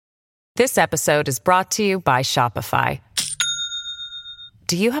This episode is brought to you by Shopify.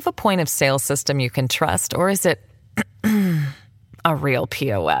 Do you have a point of sale system you can trust, or is it a real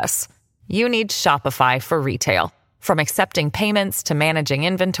POS? You need Shopify for retail. From accepting payments to managing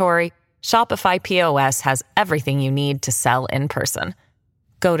inventory, Shopify POS has everything you need to sell in person.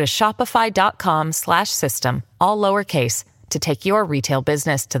 Go to shopify.com/system, all lowercase, to take your retail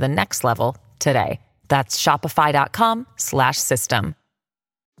business to the next level today. That's shopify.com/system.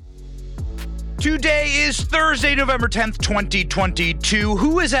 Today is Thursday, November 10th, 2022.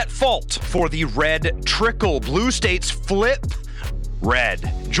 Who is at fault for the red trickle? Blue states flip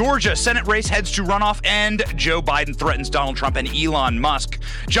red. Georgia Senate race heads to runoff, and Joe Biden threatens Donald Trump and Elon Musk.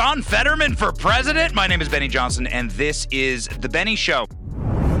 John Fetterman for president? My name is Benny Johnson, and this is The Benny Show.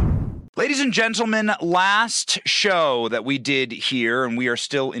 Ladies and gentlemen, last show that we did here, and we are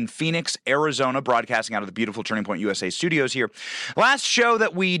still in Phoenix, Arizona, broadcasting out of the beautiful Turning Point USA studios here. Last show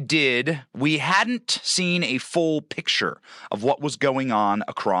that we did, we hadn't seen a full picture of what was going on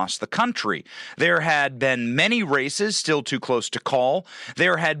across the country. There had been many races still too close to call.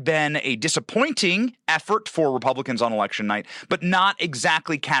 There had been a disappointing effort for Republicans on election night, but not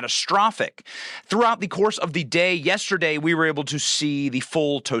exactly catastrophic. Throughout the course of the day yesterday, we were able to see the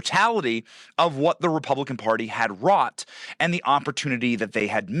full totality of what the Republican Party had wrought and the opportunity that they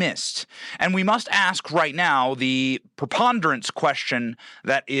had missed. And we must ask right now the preponderance question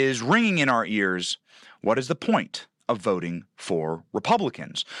that is ringing in our ears: what is the point of voting for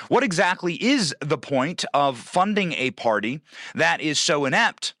Republicans? What exactly is the point of funding a party that is so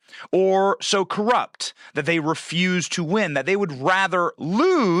inept or so corrupt that they refuse to win, that they would rather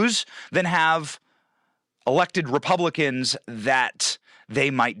lose than have elected Republicans that they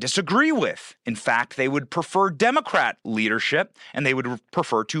might disagree with? In fact, they would prefer Democrat leadership, and they would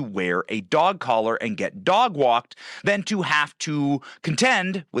prefer to wear a dog collar and get dog walked than to have to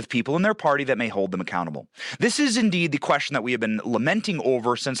contend with people in their party that may hold them accountable. This is indeed the question that we have been lamenting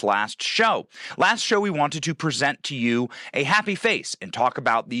over since last show. Last show, we wanted to present to you a happy face and talk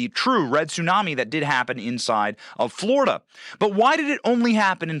about the true red tsunami that did happen inside of Florida. But why did it only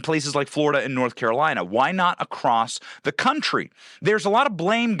happen in places like Florida and North Carolina? Why not across the country? There's a lot of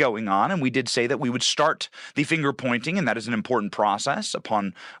blame going on, and we did say that we would start the finger pointing, and that is an important process.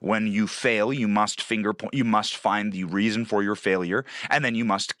 Upon when you fail, you must you must find the reason for your failure, and then you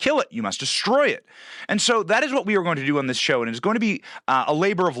must kill it. You must destroy it. And so that is what we are going to do on this show, and it's going to be a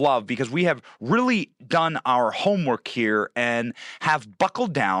labor of love, because we have really done our homework here and have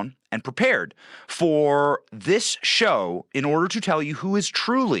buckled down and prepared for this show in order to tell you who is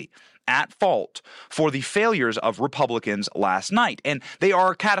truly at fault for the failures of Republicans last night. And they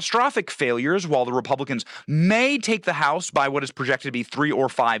are catastrophic failures. While the Republicans may take the House by what is projected to be 3 or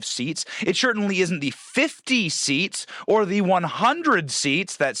 5 seats, it certainly isn't the 50 seats or the 100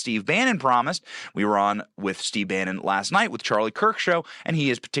 seats that Steve Bannon promised. We were on with Steve Bannon last night with Charlie Kirk show, and he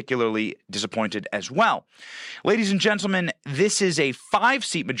is particularly disappointed as well. Ladies and gentlemen, this is a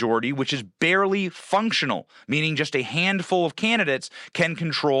 5-seat majority, which is barely functional, meaning just a handful of candidates can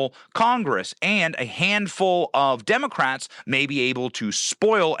control Congress, and a handful of Democrats may be able to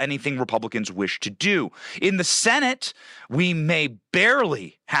spoil anything Republicans wish to do. In the Senate, we may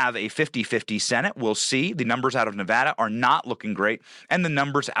barely have a 50-50 Senate. We'll see. The numbers out of Nevada are not looking great, and the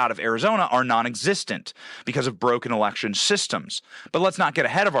numbers out of Arizona are non-existent because of broken election systems. But let's not get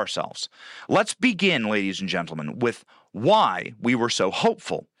ahead of ourselves. Let's begin, ladies and gentlemen, with why we were so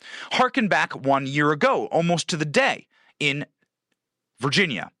hopeful. Harken back 1 year ago, almost to the day, in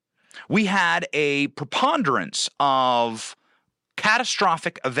Virginia. We had a preponderance of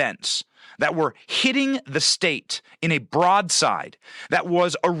catastrophic events that were hitting the state in a broadside that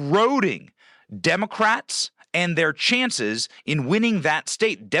was eroding Democrats and their chances in winning that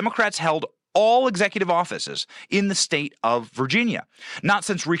state. Democrats held all executive offices in the state of Virginia. Not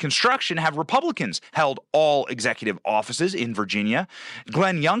since Reconstruction have Republicans held all executive offices in Virginia.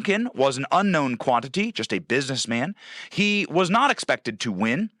 Glenn Youngkin was an unknown quantity, just a businessman. He was not expected to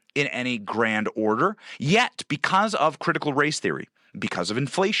win in any grand order, yet because of critical race theory, because of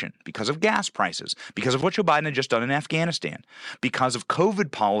inflation, because of gas prices, because of what Joe Biden had just done in Afghanistan, because of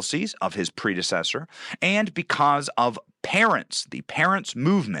COVID policies of his predecessor, and because of parents, the parents'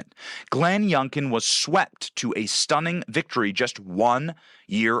 movement, Glenn Youngkin was swept to a stunning victory just 1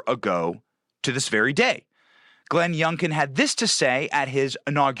 year ago to this very day. Glenn Youngkin had this to say at his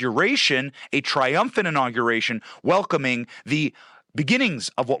inauguration, a triumphant inauguration, welcoming the beginnings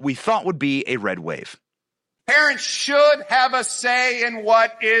of what we thought would be a red wave. Parents should have a say in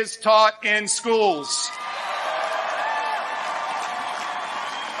what is taught in schools.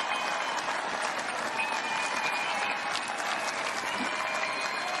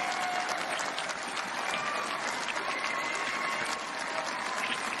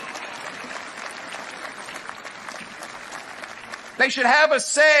 They should have a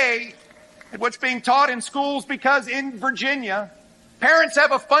say in what's being taught in schools because in Virginia, parents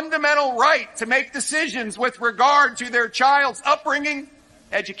have a fundamental right to make decisions with regard to their child's upbringing,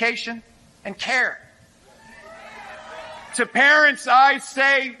 education, and care. To parents, I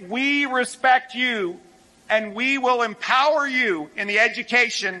say, we respect you and we will empower you in the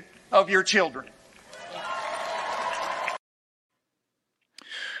education of your children.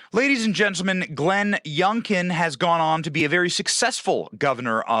 Ladies and gentlemen, Glenn Youngkin has gone on to be a very successful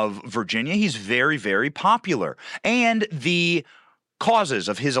governor of Virginia. He's very, very popular. And the causes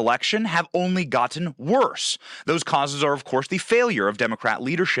of his election have only gotten worse. Those causes are, of course, the failure of Democrat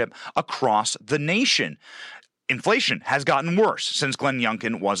leadership across the nation. Inflation has gotten worse since Glenn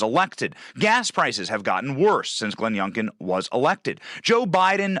Youngkin was elected. Gas prices have gotten worse since Glenn Youngkin was elected. Joe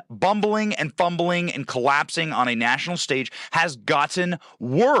Biden bumbling and fumbling and collapsing on a national stage has gotten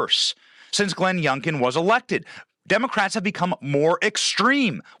worse since Glenn Youngkin was elected. Democrats have become more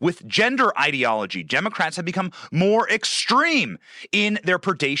extreme with gender ideology. Democrats have become more extreme in their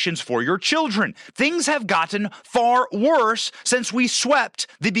predations for your children. Things have gotten far worse since we swept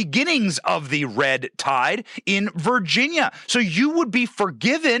the beginnings of the red tide in Virginia. So you would be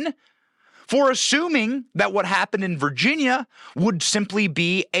forgiven for assuming that what happened in Virginia would simply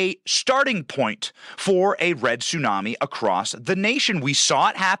be a starting point for a red tsunami across the nation. We saw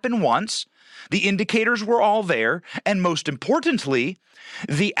it happen once. The indicators were all there, and most importantly,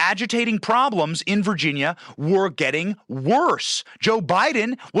 the agitating problems in Virginia were getting worse. Joe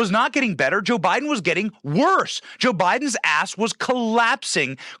Biden was not getting better. Joe Biden was getting worse. Joe Biden's ass was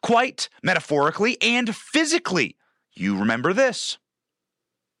collapsing, quite metaphorically and physically. You remember this.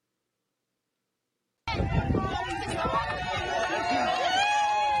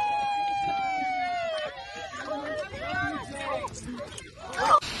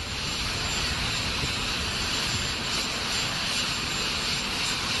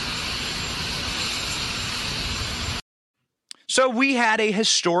 So we had a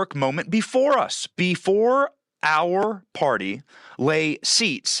historic moment before us. Before our party lay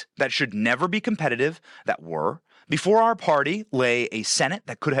seats that should never be competitive, that were. Before our party lay a Senate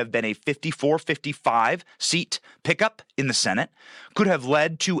that could have been a 54-55 seat pickup in the Senate, could have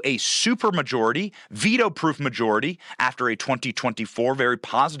led to a supermajority, veto-proof majority after a 2024 very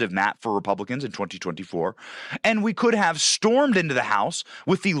positive map for Republicans in 2024, and we could have stormed into the House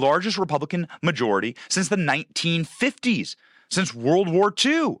with the largest Republican majority since the 1950s. Since World War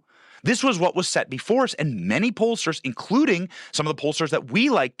II. This was what was set before us, and many pollsters, including some of the pollsters that we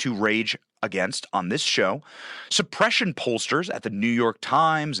like to rage against on this show, suppression pollsters at the New York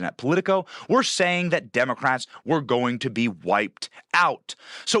Times and at Politico, were saying that Democrats were going to be wiped out.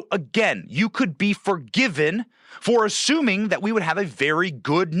 So again, you could be forgiven for assuming that we would have a very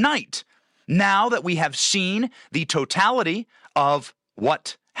good night. Now that we have seen the totality of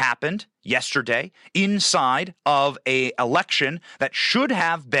what happened yesterday inside of an election that should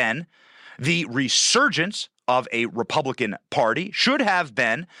have been the resurgence of a Republican Party, should have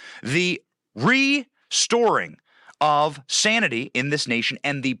been the restoring of sanity in this nation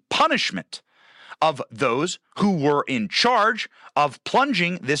and the punishment of those who were in charge of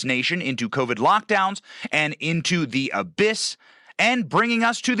plunging this nation into COVID lockdowns and into the abyss and bringing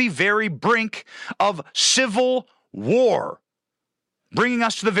us to the very brink of civil war. Bringing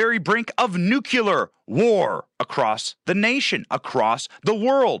us to the very brink of nuclear war across the nation, across the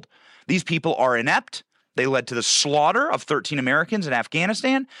world. These people are inept. They led to the slaughter of 13 Americans in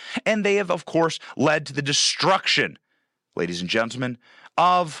Afghanistan, and they have, of course, led to the destruction, ladies and gentlemen,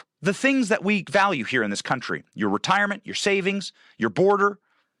 of the things that we value here in this country. Your retirement, your savings, your border,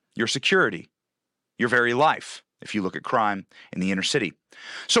 your security, your very life, if you look at crime in the inner city.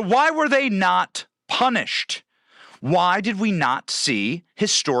 So why were they not punished? Why did we not see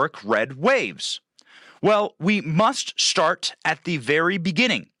historic red waves? Well, we must start at the very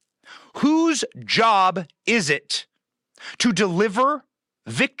beginning. Whose job is it to deliver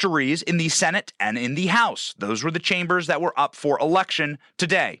victories in the Senate and in the House? Those were the chambers that were up for election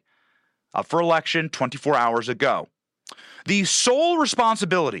today, up for election 24 hours ago. The sole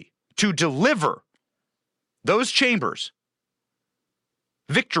responsibility to deliver those chambers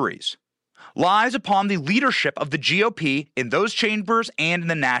victories lies upon the leadership of the GOP in those chambers and in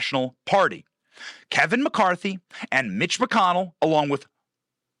the National Party. Kevin McCarthy and Mitch McConnell, along with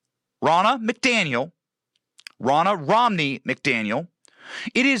Ronna Romney McDaniel,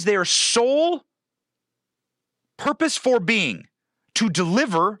 it is their sole purpose for being to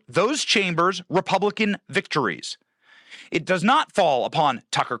deliver those chambers Republican victories. It does not fall upon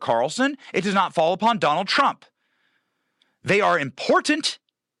Tucker Carlson. It does not fall upon Donald Trump. They are important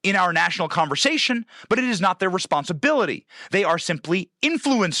in our national conversation, but it is not their responsibility. They are simply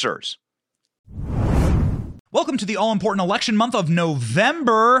influencers. Welcome to the all-important election month of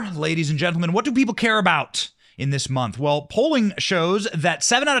November. Ladies and gentlemen, what do people care about in this month? Well, polling shows that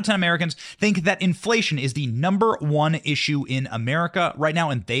 7 out of 10 Americans think that inflation is the number one issue in America right now,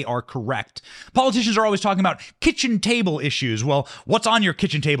 and they are correct. Politicians are always talking about kitchen table issues. Well, what's on your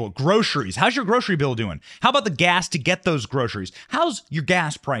kitchen table? Groceries. How's your grocery bill doing? How about the gas to get those groceries? How's your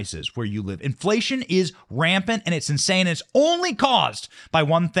gas prices where you live? Inflation is rampant, and it's insane, and it's only caused by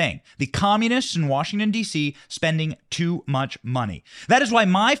one thing: the communists in Washington, D.C. spending too much money. That is why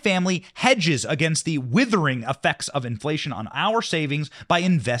my family hedges against the withering effects of inflation on our savings by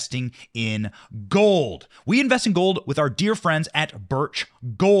investing in gold. We invest in gold with our dear friends at Birch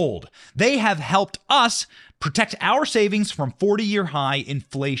Gold. They have helped us protect our savings from 40-year high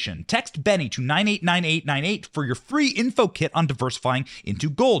inflation. Text Benny to 989898 for your free info kit on diversifying into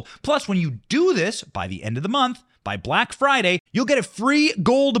gold. Plus, when you do this by the end of the month, by Black Friday, you'll get a free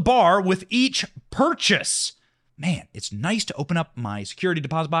gold bar with each purchase. Man, it's nice to open up my security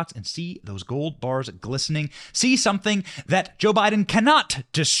deposit box and see those gold bars glistening. See something that Joe Biden cannot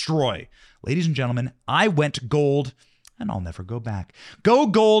destroy. Ladies and gentlemen, I went gold, and I'll never go back. Go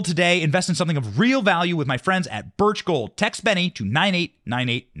gold today. Invest in something of real value with my friends at Birch Gold. Text Benny to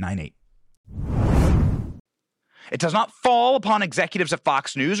 989898. It does not fall upon executives at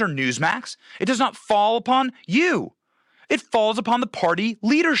Fox News or Newsmax. It does not fall upon you. It falls upon the party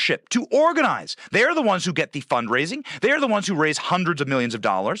leadership to organize. They are the ones who get the fundraising. They are the ones who raise hundreds of millions of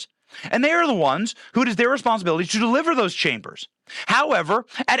dollars. And they are the ones who it is their responsibility to deliver those chambers. However,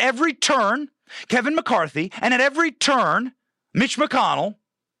 at every turn, Kevin McCarthy and at every turn, Mitch McConnell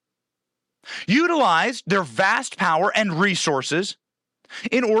utilized their vast power and resources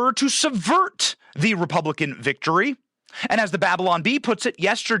in order to subvert the Republican victory. And as the Babylon Bee puts it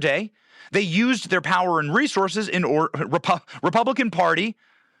yesterday, they used their power and resources in order. Republican Party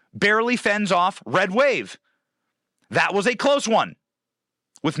barely fends off red wave. That was a close one,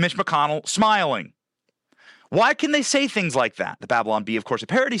 with Mitch McConnell smiling. Why can they say things like that? The Babylon Bee, of course, a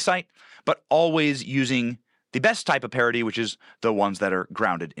parody site, but always using the best type of parody, which is the ones that are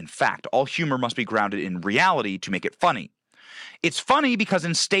grounded in fact. All humor must be grounded in reality to make it funny. It's funny because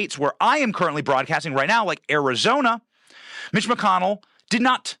in states where I am currently broadcasting right now, like Arizona, Mitch McConnell did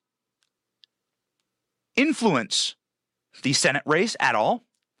not influence the Senate race at all.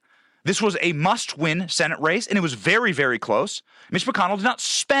 This was a must-win Senate race, and it was very, very close. Mitch McConnell did not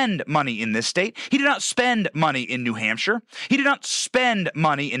spend money in this state. He did not spend money in New Hampshire. He did not spend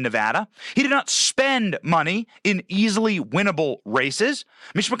money in Nevada. He did not spend money in easily winnable races.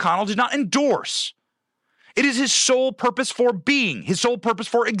 Mitch McConnell did not endorse. It is his sole purpose for being, his sole purpose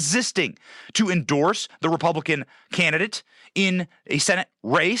for existing, to endorse the Republican candidate in a Senate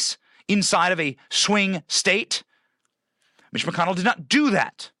race inside of a swing state. Mitch McConnell did not do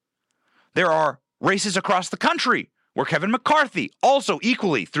that. There are races across the country where Kevin McCarthy, also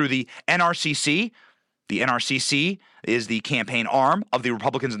equally through the NRCC is the campaign arm of the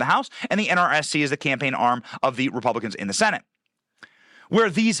Republicans in the House, and the NRSC is the campaign arm of the Republicans in the Senate, where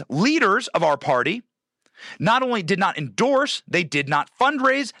these leaders of our party not only did not endorse, they did not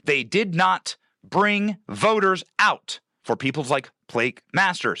fundraise, they did not bring voters out for people like Blake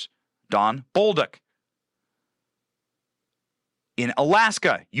Masters, Don Bolduc. In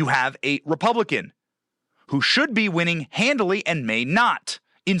Alaska, you have a Republican who should be winning handily and may not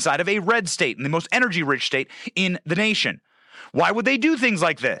inside of a red state, in the most energy-rich state in the nation. Why would they do things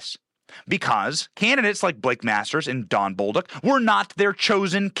like this? Because candidates like Blake Masters and Don Bolduc were not their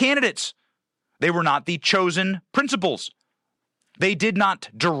chosen candidates. They were not the chosen principals. They did not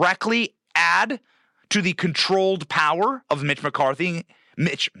directly add to the controlled power of Mitch McCarthy,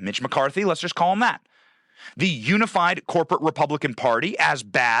 let's just call him that. The unified corporate Republican Party, as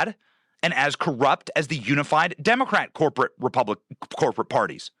bad and as corrupt as the unified Democrat corporate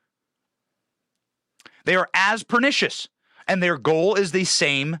parties. They are as pernicious, and their goal is the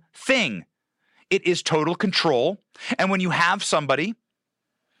same thing. It is total control. And when you have somebody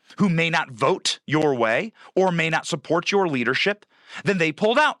who may not vote your way or may not support your leadership, then they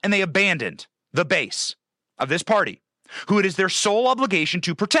pulled out and they abandoned the base of this party, who it is their sole obligation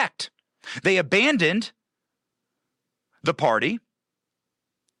to protect. They abandoned the party,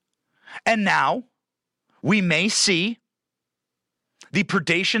 and now we may see the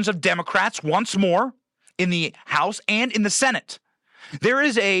predations of Democrats once more in the House and in the Senate. There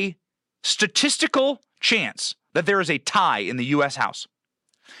is a statistical chance that there is a tie in the U.S. House,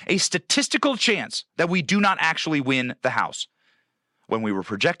 a statistical chance that we do not actually win the House when we were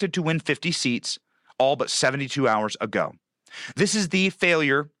projected to win 50 seats all but 72 hours ago. This is the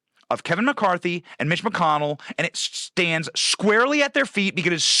failure of Kevin McCarthy and Mitch McConnell, and it stands squarely at their feet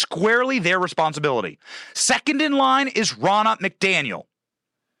because it is squarely their responsibility. Second in line is Ronna McDaniel,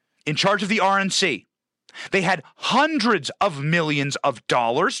 in charge of the RNC. They had hundreds of millions of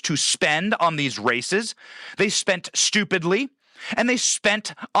dollars to spend on these races. They spent stupidly, and they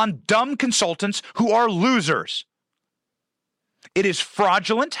spent on dumb consultants who are losers. It is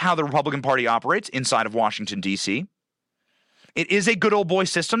fraudulent how the Republican Party operates inside of Washington, D.C. It is a good old boy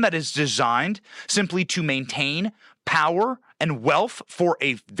system that is designed simply to maintain power and wealth for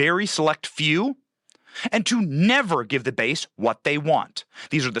a very select few and to never give the base what they want.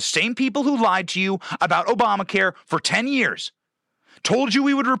 These are the same people who lied to you about Obamacare for 10 years, told you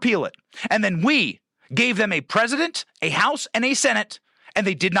we would repeal it, and then we gave them a president, a House, and a Senate, and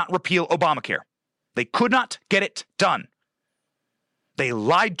they did not repeal Obamacare. They could not get it done. They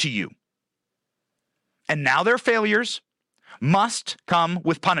lied to you. And now their failures must come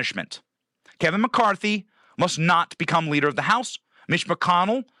with punishment. Kevin McCarthy must not become leader of the House. Mitch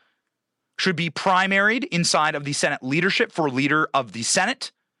McConnell should be primaried inside of the Senate leadership for leader of the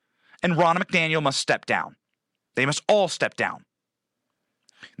Senate. And Ronna McDaniel must step down. They must all step down.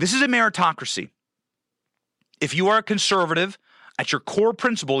 This is a meritocracy. If you are a conservative, at your core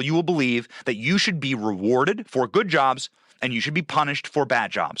principle, you will believe that you should be rewarded for good jobs and you should be punished for bad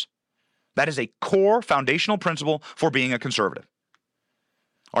jobs. That is a core foundational principle for being a conservative.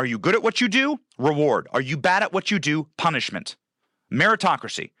 Are you good at what you do? Reward. Are you bad at what you do? Punishment.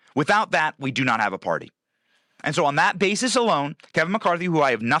 Meritocracy. Without that, we do not have a party. And so on that basis alone, Kevin McCarthy, who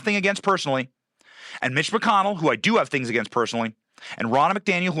I have nothing against personally, and Mitch McConnell, who I do have things against personally, and Ronna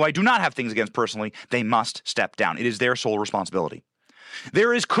McDaniel, who I do not have things against personally, they must step down. It is their sole responsibility.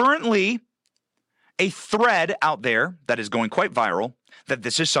 There is currently a thread out there that is going quite viral that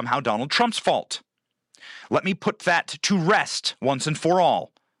this is somehow Donald Trump's fault. Let me put that to rest once and for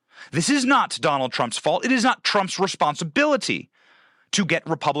all. This is not Donald Trump's fault. It is not Trump's responsibility to get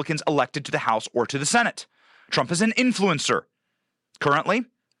Republicans elected to the House or to the Senate. Trump is an influencer currently.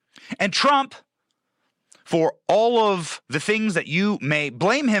 And Trump, for all of the things that you may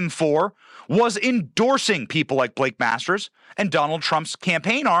blame him for, was endorsing people like Blake Masters, and Donald Trump's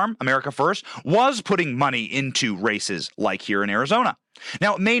campaign arm, America First, was putting money into races like here in Arizona.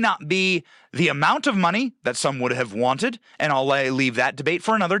 Now, it may not be the amount of money that some would have wanted, and I'll leave that debate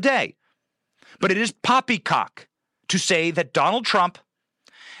for another day. But it is poppycock to say that Donald Trump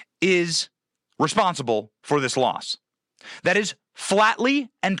is responsible for this loss. That is flatly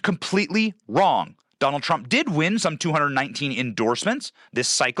and completely wrong. Donald Trump did win some 219 endorsements this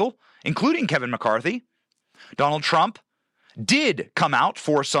cycle, including Kevin McCarthy. Donald Trump did come out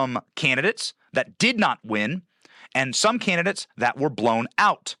for some candidates that did not win, and some candidates that were blown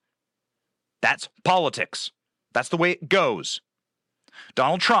out. That's politics. That's the way it goes.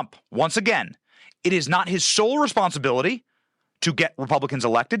 Donald Trump, once again, it is not his sole responsibility to get Republicans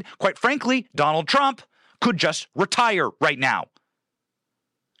elected. Quite frankly, Donald Trump could just retire right now.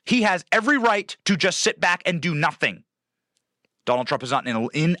 He has every right to just sit back and do nothing. Donald Trump is not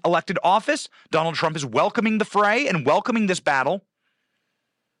in elected office. Donald Trump is welcoming the fray and welcoming this battle.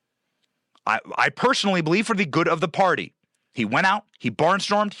 I personally believe for the good of the party. He went out, he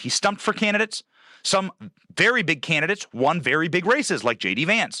barnstormed, he stumped for candidates. Some very big candidates won very big races like J.D.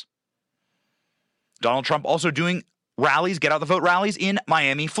 Vance. Donald Trump also doing rallies, get out the vote rallies in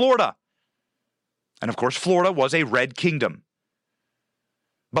Miami, Florida. And of course, Florida was a red kingdom.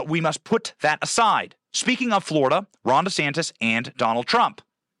 But we must put that aside. Speaking of Florida, Ron DeSantis and Donald Trump.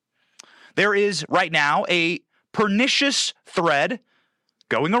 There is right now a pernicious thread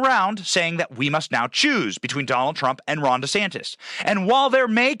going around saying that we must now choose between Donald Trump and Ron DeSantis. And while there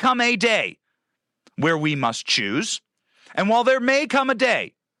may come a day where we must choose, and while there may come a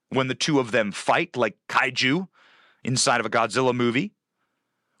day when the two of them fight like kaiju inside of a Godzilla movie,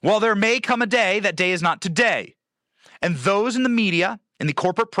 while there may come a day, that day is not today. And those in the media, in the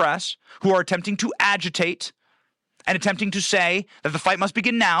corporate press, who are attempting to agitate and attempting to say that the fight must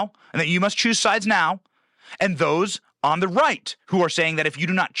begin now and that you must choose sides now, and those on the right who are saying that if you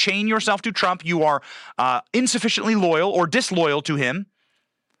do not chain yourself to Trump, you are insufficiently loyal or disloyal to him,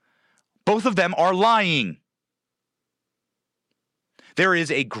 both of them are lying. There is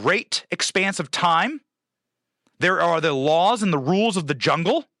a great expanse of time. There are the laws and the rules of the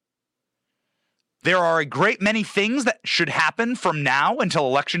jungle. There are a great many things that should happen from now until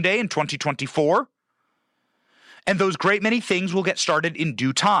Election Day in 2024. And those great many things will get started in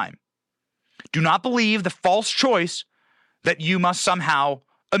due time. Do not believe the false choice that you must somehow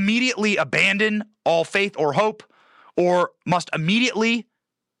immediately abandon all faith or hope, or must immediately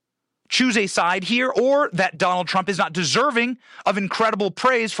choose a side here, or that Donald Trump is not deserving of incredible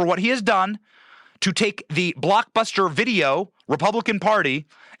praise for what he has done to take the blockbuster video Republican Party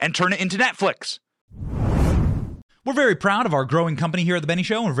and turn it into Netflix. We're very proud of our growing company here at The Benny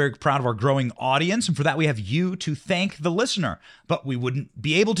Show, and we're very proud of our growing audience, and for that we have you to thank, the listener. But we wouldn't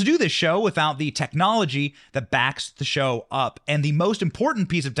be able to do this show without the technology that backs the show up. And the most important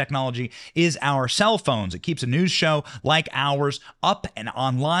piece of technology is our cell phones. It keeps a news show like ours up and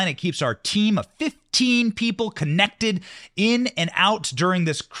online. It keeps our team of 15 people connected in and out during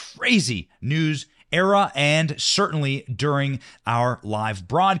this crazy news era, and certainly during our live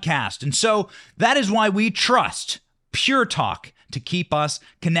broadcast. And so that is why we trust Pure Talk to keep us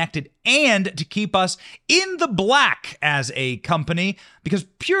connected and to keep us in the black as a company, because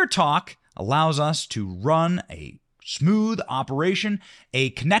Pure Talk allows us to run a smooth operation,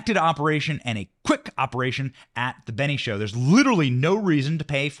 a connected operation, and a quick operation at The Benny Show. There's literally no reason to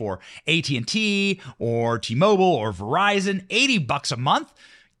pay for AT&T or T-Mobile or Verizon. $80 a month.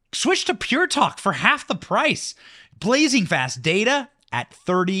 Switch to Pure Talk for half the price. Blazing fast data at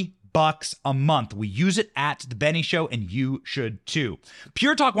 $30 a month. We use it at The Benny Show, and you should too.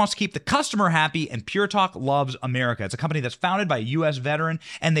 Pure Talk wants to keep the customer happy, and Pure Talk loves America. It's a company that's founded by a U.S. veteran,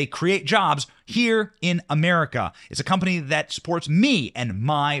 and they create jobs here in America. It's a company that supports me and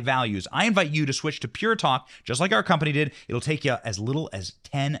my values. I invite you to switch to Pure Talk, just like our company did. It'll take you as little as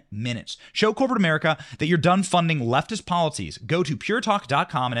 10 minutes. Show corporate America that you're done funding leftist policies. Go to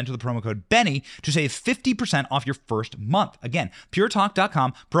puretalk.com and enter the promo code Benny to save 50% off your first month. Again,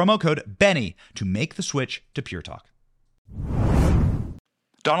 puretalk.com, promo code Benny to make the switch to Pure Talk.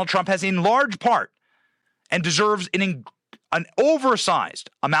 Donald Trump has in large part and deserves an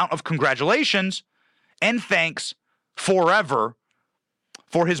oversized amount of congratulations and thanks forever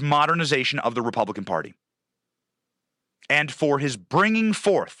for his modernization of the Republican Party and for his bringing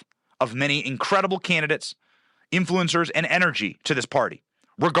forth of many incredible candidates, influencers, and energy to this party,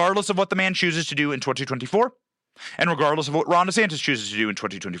 regardless of what the man chooses to do in 2024 and regardless of what Ron DeSantis chooses to do in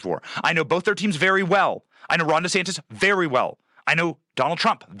 2024. I know both their teams very well. I know Ron DeSantis very well. I know Donald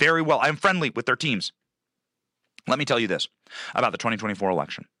Trump very well. I am friendly with their teams. Let me tell you this about the 2024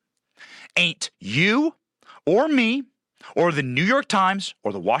 election. Ain't you or me or the New York Times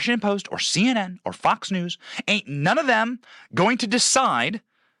or the Washington Post or CNN or Fox News, ain't none of them going to decide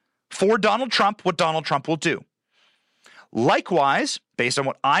for Donald Trump what Donald Trump will do. Likewise, based on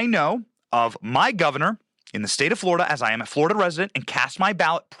what I know of my governor in the state of Florida, as I am a Florida resident and cast my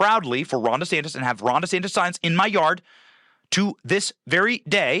ballot proudly for Ron DeSantis and have Ron DeSantis signs in my yard to this very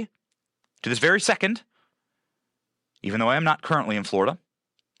day, to this very second, even though I am not currently in Florida.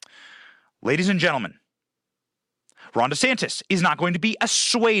 Ladies and gentlemen, Ron DeSantis is not going to be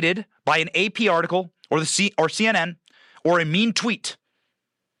assuaded by an AP article or CNN or a mean tweet.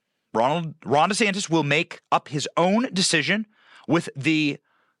 Ron DeSantis will make up his own decision with the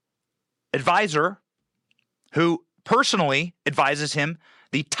advisor who personally advises him,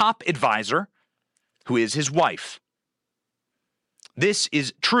 the top advisor, who is his wife. This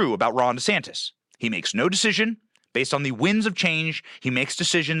is true about Ron DeSantis. He makes no decision based on the winds of change. He makes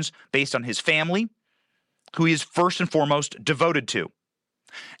decisions based on his family, who he is first and foremost devoted to.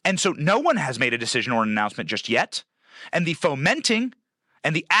 And so no one has made a decision or an announcement just yet. And the fomenting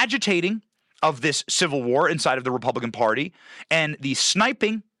and the agitating of this civil war inside of the Republican Party and the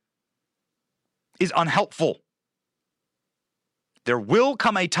sniping is unhelpful. There will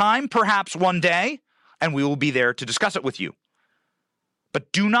come a time, perhaps one day, and we will be there to discuss it with you.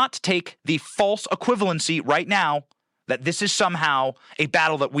 But do not take the false equivalency right now that this is somehow a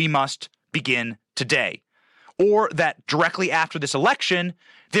battle that we must begin today, or that directly after this election,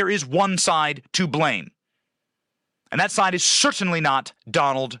 there is one side to blame. And that side is certainly not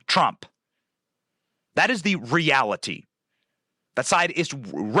Donald Trump. That is the reality. That side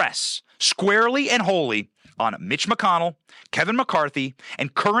rests squarely and wholly on Mitch McConnell, Kevin McCarthy,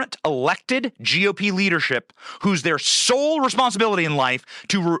 and current elected GOP leadership, whose their sole responsibility in life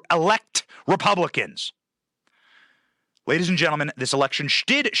to elect Republicans. Ladies and gentlemen, this election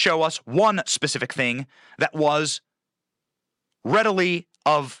did show us one specific thing that was readily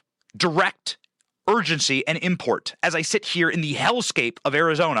of direct urgency and import as I sit here in the hellscape of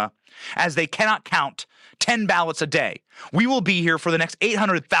Arizona as they cannot count 10 ballots a day. We will be here for the next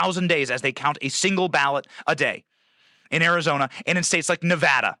 800,000 days as they count a single ballot a day in Arizona and in states like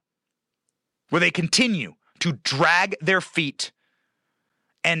Nevada, where they continue to drag their feet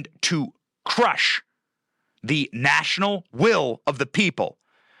and to crush the national will of the people.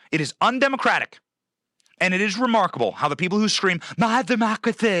 It is undemocratic, and it is remarkable how the people who scream, "My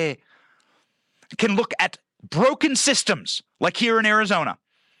democracy," can look at broken systems like here in Arizona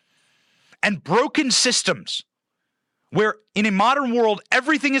and broken systems where in a modern world,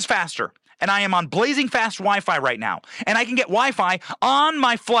 everything is faster. And I am on blazing fast Wi-Fi right now. And I can get Wi-Fi on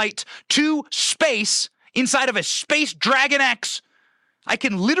my flight to space inside of a Space Dragon X. I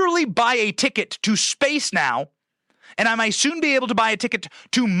can literally buy a ticket to space now. And I might soon be able to buy a ticket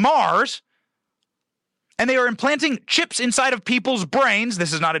to Mars. And they are implanting chips inside of people's brains.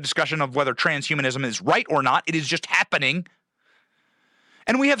 This is not a discussion of whether transhumanism is right or not. It is just happening.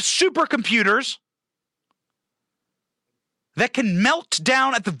 And we have supercomputers that can melt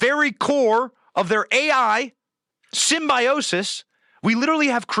down at the very core of their AI symbiosis. We literally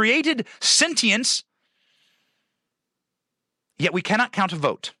have created sentience, yet we cannot count a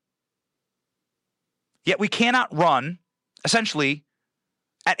vote. Yet we cannot run, essentially,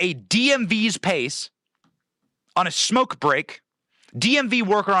 at a DMV's pace on a smoke break. DMV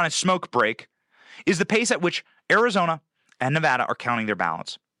worker on a smoke break is the pace at which Arizona and Nevada are counting their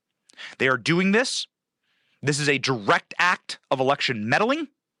ballots. They are doing this. This is a direct act of election meddling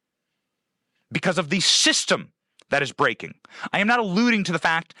because of the system that is breaking. I am not alluding to the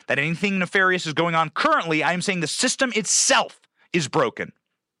fact that anything nefarious is going on currently. I am saying the system itself is broken.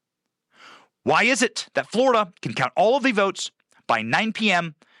 Why is it that Florida can count all of the votes by 9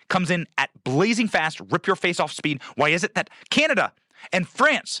 p.m., comes in at blazing fast, rip your face off speed? Why is it that Canada and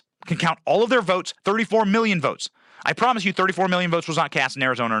France can count all of their votes, 34 million votes? I promise you 34 million votes was not cast in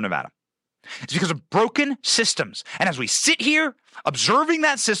Arizona or Nevada. It's because of broken systems. And as we sit here observing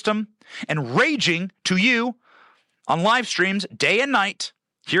that system and raging to you on live streams day and night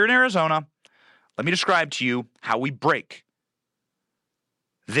here in Arizona, let me describe to you how we break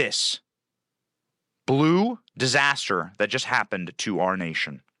this blue disaster that just happened to our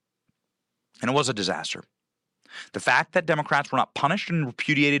nation. And it was a disaster. The fact that Democrats were not punished and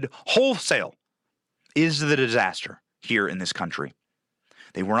repudiated wholesale is the disaster here in this country.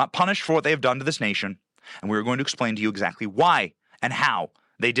 They were not punished for what they have done to this nation, and we're going to explain to you exactly why and how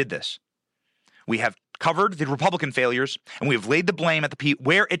they did this. We have covered the Republican failures, and we have laid the blame at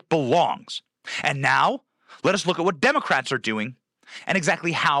where it belongs. And now, let us look at what Democrats are doing and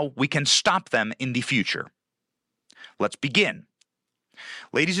exactly how we can stop them in the future. Let's begin.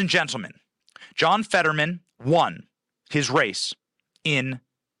 Ladies and gentlemen, John Fetterman won his race in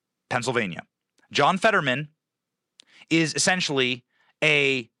Pennsylvania. John Fetterman is essentially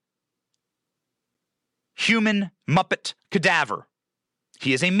a human Muppet cadaver.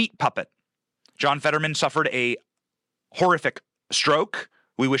 He is a meat puppet. John Fetterman suffered a horrific stroke.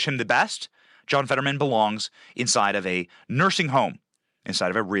 We wish him the best. John Fetterman belongs inside of a nursing home, inside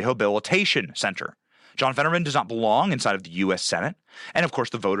of a rehabilitation center. John Fetterman does not belong inside of the U.S. Senate. And of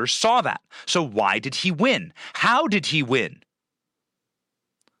course, the voters saw that. So why did he win? How did he win?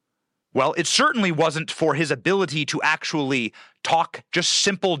 Well, it certainly wasn't for his ability to actually talk just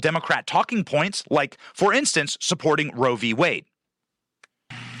simple Democrat talking points, like, for instance, supporting Roe v. Wade.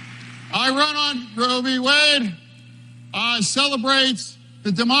 I run on Roe v. Wade. Celebrates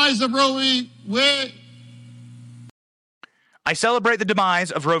the demise of Roe v. Wade. I celebrate the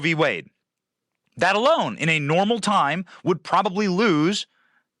demise of Roe v. Wade. That alone, in a normal time, would probably lose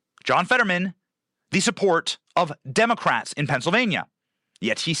John Fetterman the support of Democrats in Pennsylvania.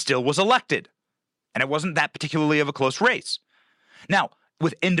 Yet he still was elected, and it wasn't that particularly of a close race. Now,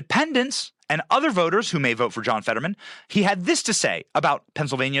 with independents and other voters who may vote for John Fetterman, he had this to say about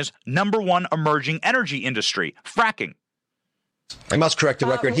Pennsylvania's #1 emerging energy industry, fracking. I must correct the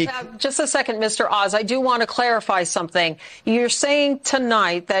record. Just a second, Mr. Oz. I do want to clarify something. You're saying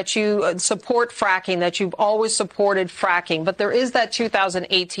tonight that you support fracking, that you've always supported fracking, but there is that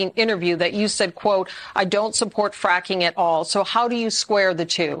 2018 interview that you said, quote, I don't support fracking at all. So how do you square the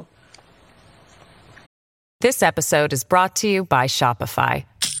two? This episode is brought to you by Shopify.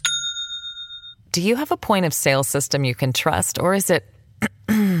 Do you have a point of sale system you can trust, or is it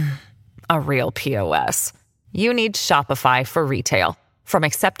a real POS? You need Shopify for retail. From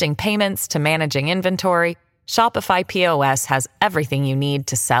accepting payments to managing inventory, Shopify POS has everything you need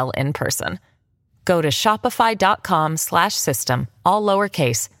to sell in person. Go to shopify.com/system, all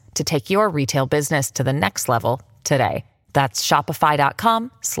lowercase, to take your retail business to the next level today. That's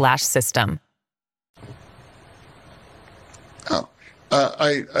shopify.com/system.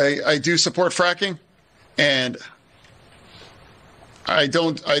 I do support fracking, and I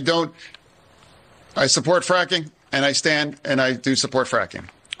support fracking, and I stand and I do support fracking.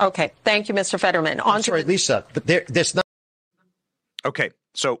 Okay. Thank you, Mr. Fetterman. I'm sorry, Lisa, but there's not. Okay,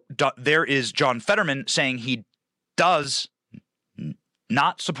 so there is John Fetterman saying he does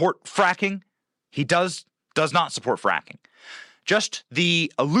not support fracking. He does not support fracking. Just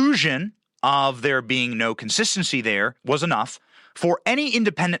the illusion of there being no consistency there was enough for any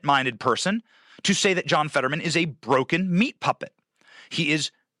independent-minded person to say that John Fetterman is a broken meat puppet. He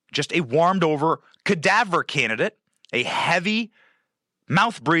is just a warmed-over cadaver candidate, a heavy,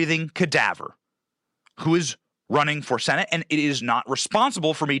 mouth-breathing cadaver who is running for Senate, and it is not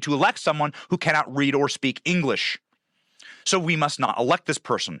responsible for me to elect someone who cannot read or speak English. So we must not elect this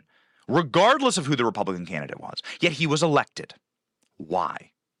person, regardless of who the Republican candidate was. Yet he was elected.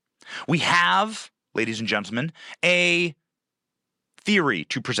 Why? We have, ladies and gentlemen, a theory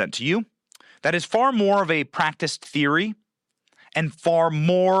to present to you that is far more of a practiced theory and far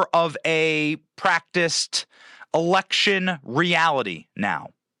more of a practiced election reality now.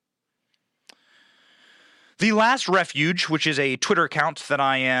 The Last Refuge, which is a Twitter account that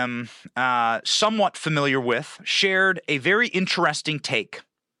I am somewhat familiar with, shared a very interesting take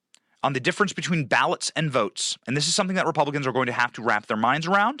on the difference between ballots and votes. And this is something that Republicans are going to have to wrap their minds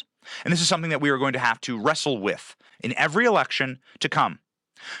around. And this is something that we are going to have to wrestle with in every election to come.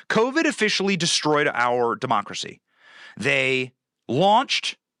 COVID officially destroyed our democracy. They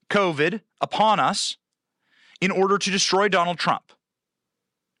launched COVID upon us in order to destroy Donald Trump.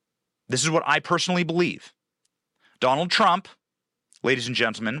 This is what I personally believe. Donald Trump, ladies and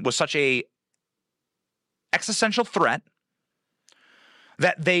gentlemen, was such a existential threat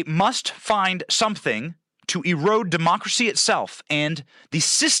that they must find something to erode democracy itself and the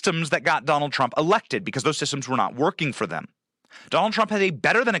systems that got Donald Trump elected, because those systems were not working for them. Donald Trump had a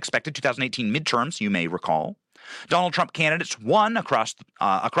better than expected 2018 midterms, you may recall. Donald Trump candidates won across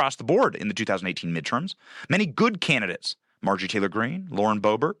the board in the 2018 midterms. Many good candidates, Marjorie Taylor Greene, Lauren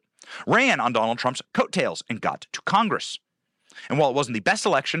Boebert, ran on Donald Trump's coattails and got to Congress. And while it wasn't the best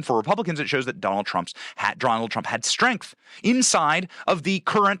election for Republicans, it shows that Donald Trump had strength inside of the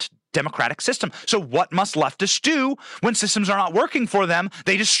current democratic system. So what must leftists do when systems are not working for them?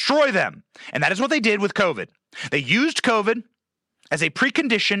 They destroy them. And that is what they did with COVID. They used COVID as a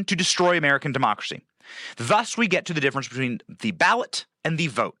precondition to destroy American democracy. Thus, we get to the difference between the ballot and the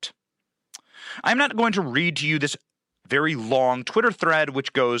vote. I'm not going to read to you this very long Twitter thread,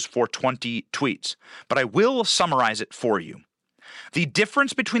 which goes for 20 tweets, but I will summarize it for you. The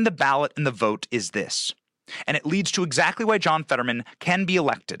difference between the ballot and the vote is this, and it leads to exactly why John Fetterman can be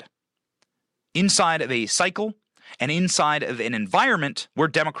elected inside of a cycle and inside of an environment where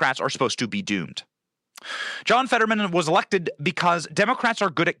Democrats are supposed to be doomed. John Fetterman was elected because Democrats are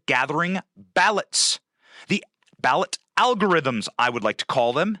good at gathering ballots. The ballot algorithms, I would like to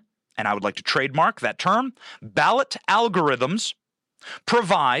call them, and I would like to trademark that term. Ballot algorithms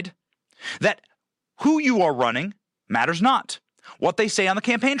provide that who you are running matters not. What they say on the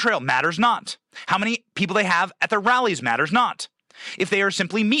campaign trail matters not. How many people they have at their rallies matters not. If they are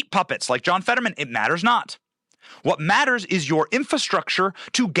simply meat puppets like John Fetterman, it matters not. What matters is your infrastructure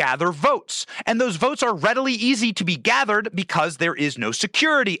to gather votes. And those votes are readily easy to be gathered because there is no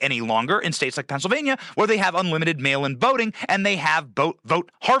security any longer in states like Pennsylvania, where they have unlimited mail-in voting and they have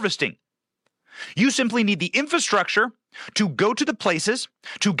vote harvesting. You simply need the infrastructure to go to the places,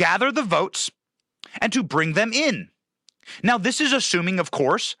 to gather the votes, and to bring them in. Now, this is assuming, of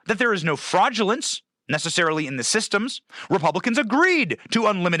course, that there is no fraudulence necessarily in the systems. Republicans agreed to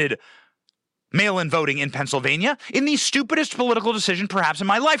unlimited mail-in voting in Pennsylvania in the stupidest political decision perhaps in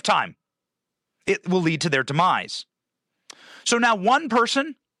my lifetime. It will lead to their demise. So now one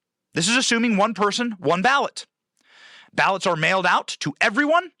person, this is assuming one person, one ballot. Ballots are mailed out to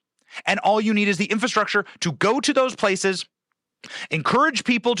everyone, and all you need is the infrastructure to go to those places, encourage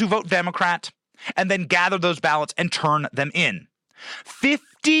people to vote Democrat, and then gather those ballots and turn them in.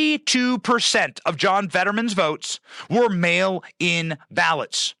 52% of John Fetterman's votes were mail-in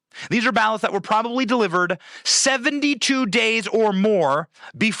ballots. These are ballots that were probably delivered 72 days or more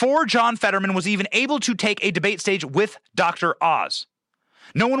before John Fetterman was even able to take a debate stage with Dr. Oz.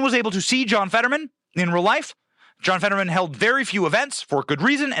 No one was able to see John Fetterman in real life. John Fetterman held very few events for good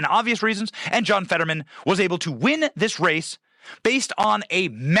reason and obvious reasons, and John Fetterman was able to win this race based on a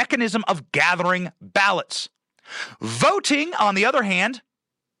mechanism of gathering ballots. Voting, on the other hand,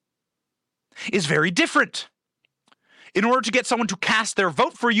 is very different. In order to get someone to cast their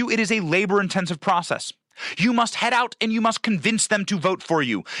vote for you, it is a labor-intensive process. You must head out and you must convince them to vote for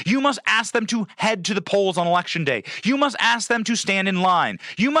you. You must ask them to head to the polls on Election Day. You must ask them to stand in line.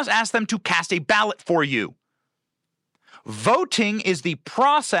 You must ask them to cast a ballot for you. Voting is the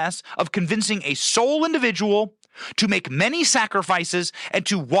process of convincing a sole individual to make many sacrifices and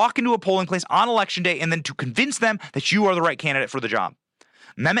to walk into a polling place on Election Day and then to convince them that you are the right candidate for the job.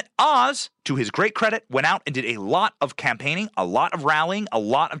 Mehmet Oz, to his great credit, went out and did a lot of campaigning, a lot of rallying, a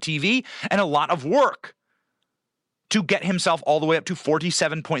lot of TV, and a lot of work to get himself all the way up to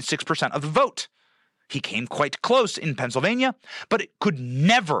 47.6% of the vote. He came quite close in Pennsylvania, but it could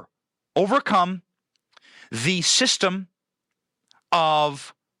never overcome the system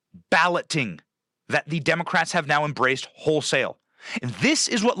of balloting that the Democrats have now embraced wholesale. And this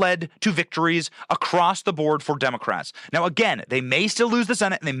is what led to victories across the board for Democrats. Now, again, they may still lose the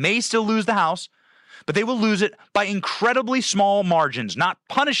Senate and they may still lose the House, but they will lose it by incredibly small margins, not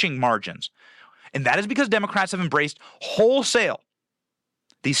punishing margins. And that is because Democrats have embraced wholesale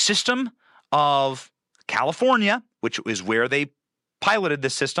the system of California, which is where they piloted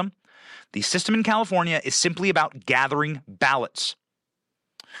this system. The system in California is simply about gathering ballots.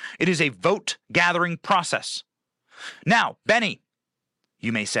 It is a vote gathering process. Now, Benny,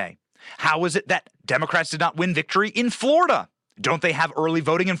 you may say, how is it that Democrats did not win victory in Florida? Don't they have early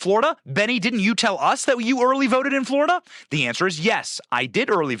voting in Florida? Benny, didn't you tell us that you early voted in Florida? The answer is yes, I did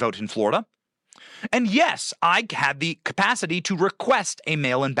early vote in Florida. And yes, I had the capacity to request a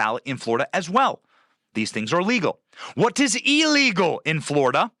mail-in ballot in Florida as well. These things are legal. What is illegal in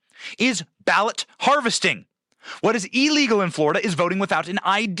Florida is ballot harvesting. What is illegal in Florida is voting without an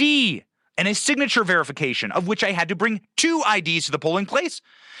ID and a signature verification, of which I had to bring 2 IDs to the polling place,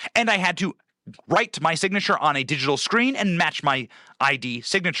 and I had to write my signature on a digital screen and match my ID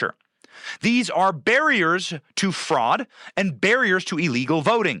signature. These are barriers to fraud and barriers to illegal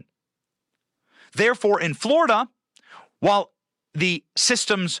voting. Therefore, in Florida, while the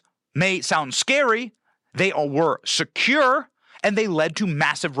systems may sound scary, they were secure, and they led to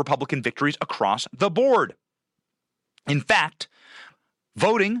massive Republican victories across the board. In fact,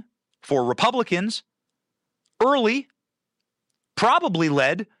 voting for Republicans early probably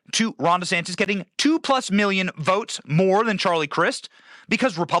led to Ron DeSantis getting 2+ million votes more than Charlie Crist,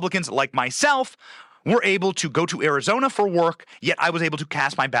 because Republicans like myself were able to go to Arizona for work, yet I was able to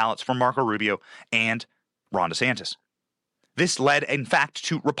cast my ballots for Marco Rubio and Ron DeSantis. This led, in fact,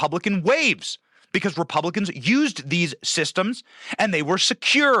 to Republican waves, because Republicans used these systems and they were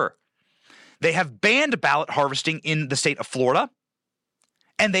secure. They have banned ballot harvesting in the state of Florida,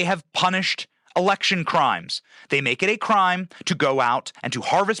 and they have punished election crimes. They make it a crime to go out and to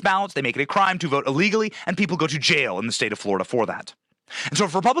harvest ballots. They make it a crime to vote illegally, and people go to jail in the state of Florida for that. And so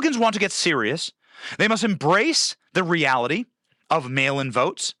if Republicans want to get serious, they must embrace the reality of mail-in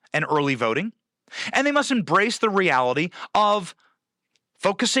votes and early voting, and they must embrace the reality of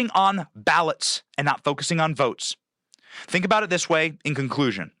focusing on ballots and not focusing on votes. Think about it this way in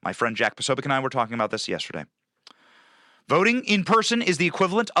conclusion. My friend Jack Posobiec and I were talking about this yesterday. Voting in person is the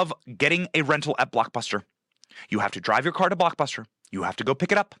equivalent of getting a rental at Blockbuster. You have to drive your car to Blockbuster. You have to go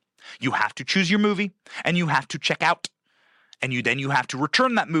pick it up. You have to choose your movie, and you have to check out. And then you have to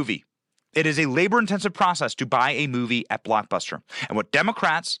return that movie. It is a labor-intensive process to buy a movie at Blockbuster. And what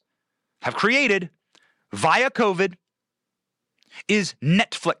Democrats have created via COVID is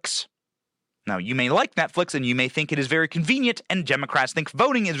Netflix. Now, you may like Netflix and you may think it is very convenient, and Democrats think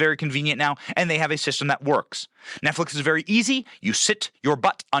voting is very convenient now, and they have a system that works. Netflix is very easy. You sit your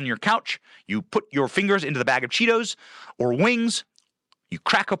butt on your couch, you put your fingers into the bag of Cheetos or wings, you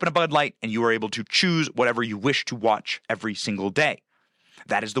crack open a Bud Light, and you are able to choose whatever you wish to watch every single day.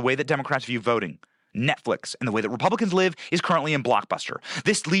 That is the way that Democrats view voting. Netflix, and the way that Republicans live is currently in Blockbuster.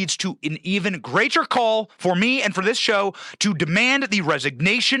 This leads to an even greater call for me and for this show to demand the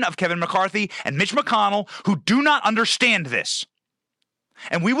resignation of Kevin McCarthy and Mitch McConnell, who do not understand this.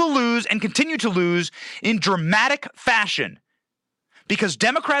 And we will lose and continue to lose in dramatic fashion, because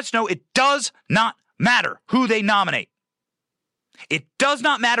Democrats know it does not matter who they nominate. It does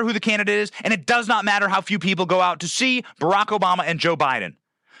not matter who the candidate is, and it does not matter how few people go out to see Barack Obama and Joe Biden.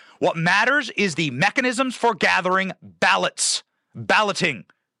 What matters is the mechanisms for gathering ballots, balloting.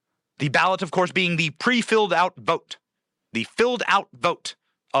 The ballot, of course, being the pre-filled out vote, the filled out vote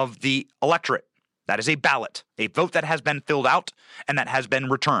of the electorate. That is a ballot, a vote that has been filled out and that has been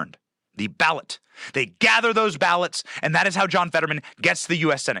returned. The ballot. They gather those ballots, and that is how John Fetterman gets to the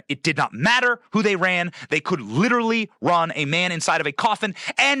U.S. Senate. It did not matter who they ran. They could literally run a man inside of a coffin,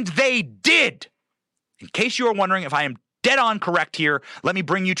 and they did. In case you are wondering if I am dead on correct here, let me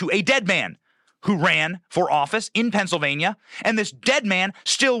bring you to a dead man who ran for office in Pennsylvania, and this dead man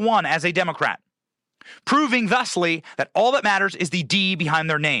still won as a Democrat, proving thusly that all that matters is the D behind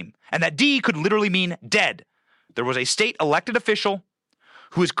their name, and that D could literally mean dead. There was a state elected official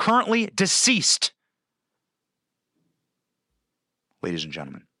who is currently deceased, ladies and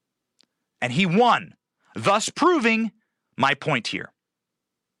gentlemen, and he won, thus proving my point here.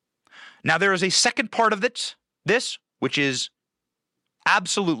 Now, there is a second part of this, which is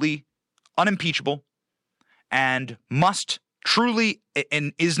absolutely unimpeachable and must truly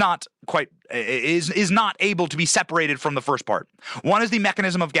and is not able to be separated from the first part. One is the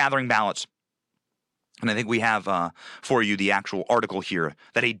mechanism of gathering ballots. And I think we have for you the actual article here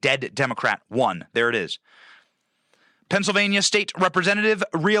that a dead Democrat won. There it is. Pennsylvania state representative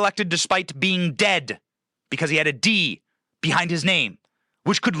reelected despite being dead because he had a D behind his name,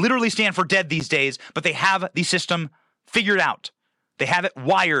 which could literally stand for dead these days, but they have the system figured out. They have it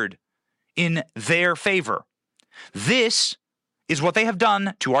wired in their favor. This is what they have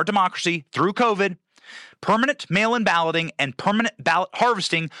done to our democracy through COVID. Permanent mail-in balloting and permanent ballot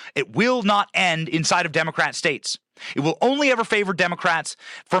harvesting, it will not end inside of Democrat states. It will only ever favor Democrats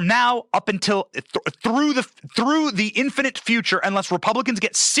from now up until through the infinite future, unless Republicans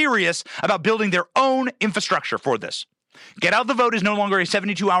get serious about building their own infrastructure for this. Get out the vote is no longer a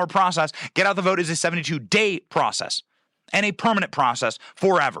 72-hour process. Get out the vote is a 72-day process and a permanent process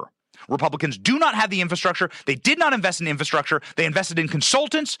forever. Republicans do not have the infrastructure. They did not invest in infrastructure. They invested in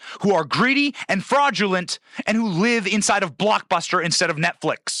consultants who are greedy and fraudulent and who live inside of Blockbuster instead of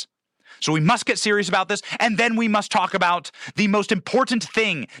Netflix. So we must get serious about this, and then we must talk about the most important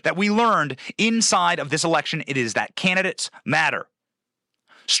thing that we learned inside of this election. It is that candidates matter.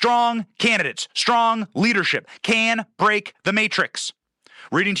 Strong candidates, strong leadership can break the matrix.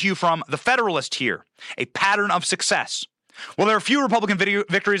 Reading to you from The Federalist here, a pattern of success. Well, there are a few Republican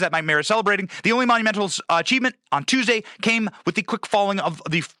victories that might merit celebrating. The only monumental achievement on Tuesday came with the quick falling of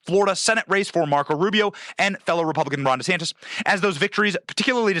the Florida Senate race for Marco Rubio and fellow Republican Ron DeSantis. As those victories,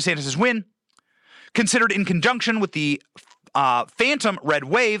 particularly DeSantis' win, considered in conjunction with the phantom red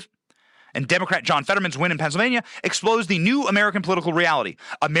wave and Democrat John Fetterman's win in Pennsylvania, exposed the new American political reality.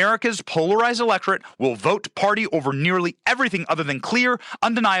 America's polarized electorate will vote party over nearly everything other than clear,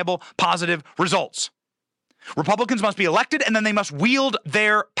 undeniable, positive results. Republicans must be elected, and then they must wield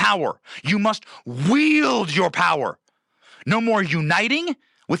their power. You must wield your power. No more uniting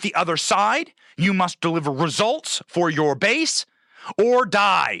with the other side. You must deliver results for your base or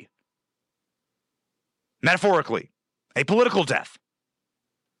die. Metaphorically, a political death.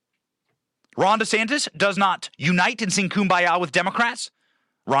 Ron DeSantis does not unite and sing kumbaya with Democrats.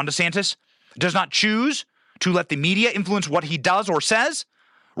 Ron DeSantis does not choose to let the media influence what he does or says.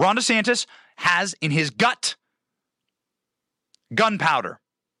 Ron DeSantis has in his gut gunpowder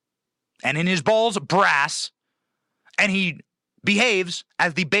and in his balls brass, and he behaves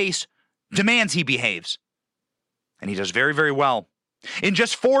as the base demands he behaves. And he does very, very well. In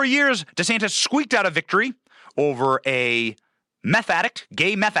just 4 years, DeSantis squeaked out a victory over a meth addict,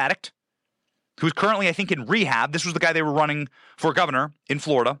 gay meth addict, who's currently, I think, in rehab. This was the guy they were running for governor in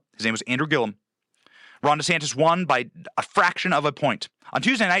Florida. His name was Andrew Gillum. Ron DeSantis won by a fraction of a point. On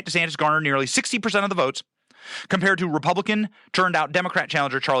Tuesday night, DeSantis garnered nearly 60% of the votes, compared to Republican-turned-out Democrat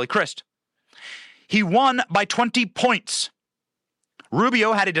challenger Charlie Crist. He won by 20 points.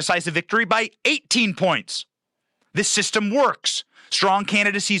 Rubio had a decisive victory by 18 points. This system works. Strong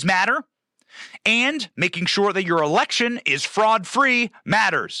candidacies matter, and making sure that your election is fraud-free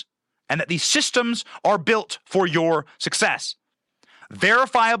matters, and that these systems are built for your success.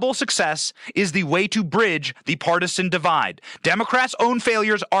 Verifiable success is the way to bridge the partisan divide. Democrats' own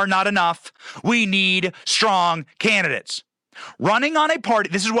failures are not enough. We need strong candidates. Running on a party,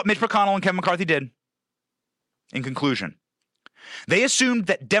 this is what Mitch McConnell and Kevin McCarthy did. In conclusion, they assumed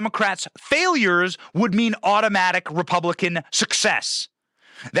that Democrats' failures would mean automatic Republican success.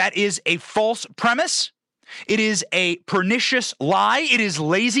 That is a false premise. It is a pernicious lie. It is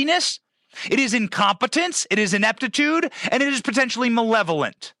laziness. It is incompetence, it is ineptitude, and it is potentially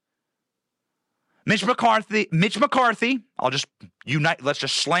malevolent. Mitch McCarthy, let's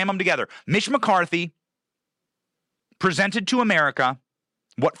just slam them together. Mitch McCarthy presented to America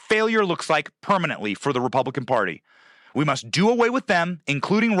what failure looks like permanently for the Republican Party. We must do away with them,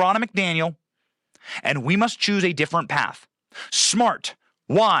 including Ronna McDaniel, and we must choose a different path. Smart,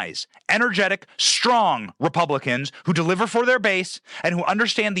 wise, energetic, strong Republicans who deliver for their base and who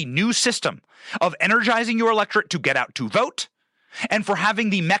understand the new system of energizing your electorate to get out to vote and for having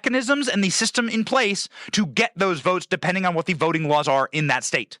the mechanisms and the system in place to get those votes depending on what the voting laws are in that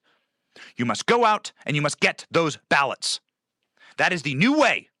state. You must go out and you must get those ballots. That is the new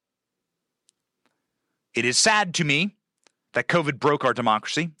way. It is sad to me that COVID broke our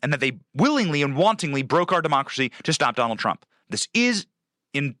democracy and that they willingly and wantingly broke our democracy to stop Donald Trump. This is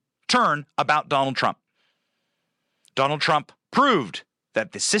in turn about Donald Trump. Donald Trump proved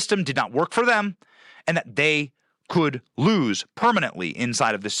that the system did not work for them and that they could lose permanently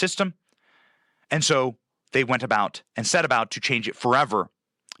inside of this system. And so they went about and set about to change it forever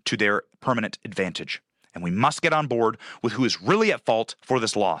to their permanent advantage. And we must get on board with who is really at fault for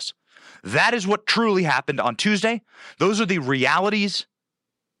this loss. That is what truly happened on Tuesday. Those are the realities,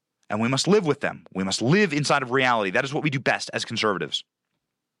 and we must live with them. We must live inside of reality. That is what we do best as conservatives.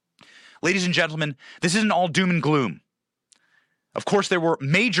 ladies and gentlemen, this isn't all doom and gloom. Of course, there were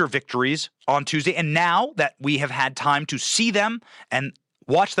major victories on Tuesday, and now that we have had time to see them and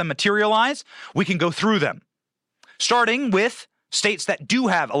watch them materialize, we can go through them. Starting with states that do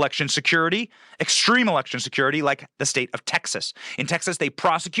have election security, extreme election security, like the state of Texas. In Texas, they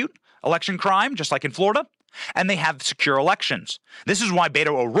prosecute election crime, just like in Florida, and they have secure elections. This is why Beto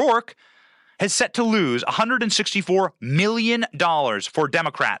O'Rourke is set to lose $164 million for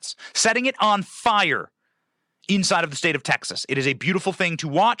Democrats, setting it on fire inside of the state of Texas. It is a beautiful thing to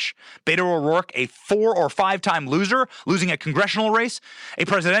watch. Beto O'Rourke, a 4 or 5-time loser, losing a congressional race, a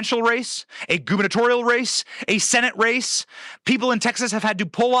presidential race, a gubernatorial race, a Senate race. People in Texas have had to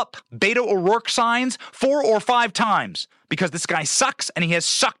pull up Beto O'Rourke signs 4 or 5 times because this guy sucks and he has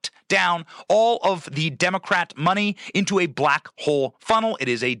sucked down all of the Democrat money into a black hole funnel. It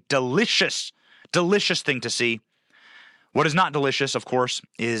is a delicious, delicious thing to see. What is not delicious, of course,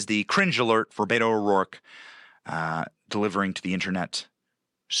 is the cringe alert for Beto O'Rourke delivering to the internet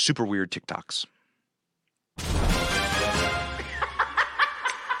super weird TikToks.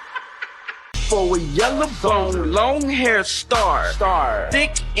 For a yellow bone, long hair star,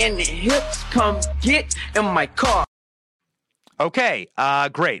 thick in the hips, come get in my car. Okay,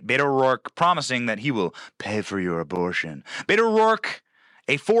 great. Beto O'Rourke promising that he will pay for your abortion. Beto O'Rourke,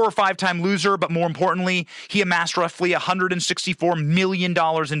 a 4 or 5-time loser, but more importantly, he amassed roughly $164 million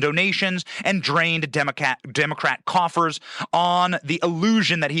in donations and drained Democrat coffers on the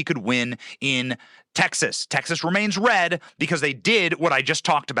illusion that he could win in Texas. Texas remains red because they did what I just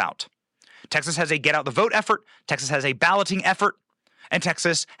talked about. Texas has a get out the vote effort, Texas has a balloting effort, and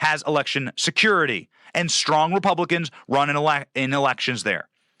Texas has election security, and strong Republicans run in elections there.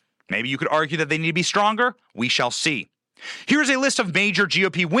 Maybe you could argue that they need to be stronger. We shall see. Here's a list of major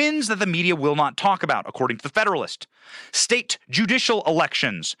GOP wins that the media will not talk about, according to the Federalist. State judicial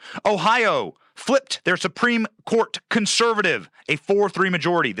elections. Ohio flipped their Supreme Court conservative, a 4-3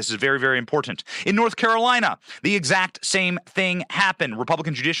 majority. This is very, very important. In North Carolina, the exact same thing happened.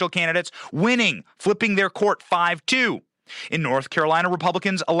 Republican judicial candidates winning, flipping their court 5-2. In North Carolina,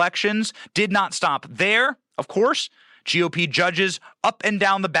 Republicans' elections did not stop there. Of course, GOP judges up and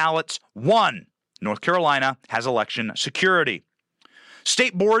down the ballots won. North Carolina has election security.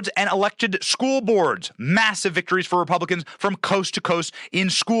 State boards and elected school boards. Massive victories for Republicans from coast to coast in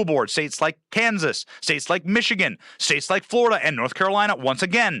school boards. States like Kansas, states like Michigan, states like Florida, and North Carolina once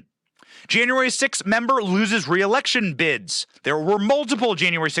again. January 6th member loses re-election bids. There were multiple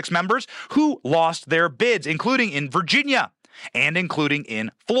January 6th members who lost their bids, including in Virginia and including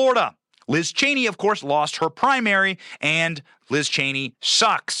in Florida. Liz Cheney, of course, lost her primary, and Liz Cheney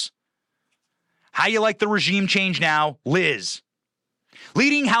sucks. How you like the regime change now, Liz?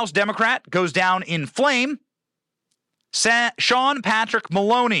 Leading House Democrat goes down in flame. Sean Patrick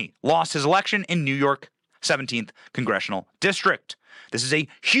Maloney lost his election in New York 17th Congressional District. This is a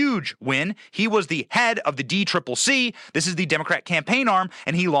huge win. He was the head of the DCCC. This is the Democrat campaign arm,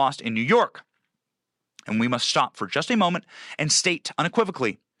 and he lost in New York. And we must stop for just a moment and state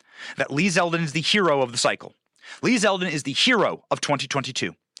unequivocally that Lee Zeldin is the hero of the cycle. Lee Zeldin is the hero of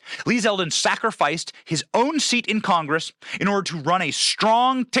 2022. Lee Zeldin sacrificed his own seat in Congress in order to run a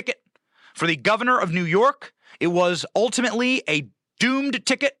strong ticket for the governor of New York. It was ultimately a doomed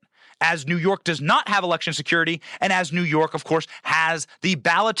ticket, as New York does not have election security, and as New York, of course, has the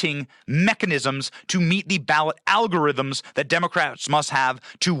balloting mechanisms to meet the ballot algorithms that Democrats must have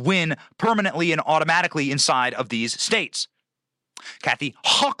to win permanently and automatically inside of these states. Kathy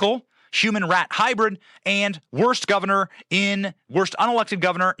Hochul, human rat hybrid, and worst unelected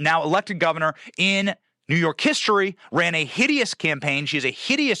governor, now elected governor in New York history, ran a hideous campaign. She is a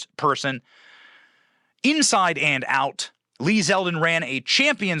hideous person inside and out. Lee Zeldin ran a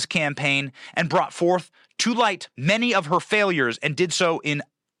champions campaign and brought forth to light many of her failures, and did so in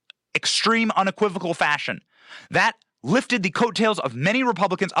extreme unequivocal fashion. That lifted the coattails of many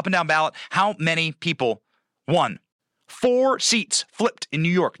Republicans up and down ballot. How many people won? 4 seats flipped in New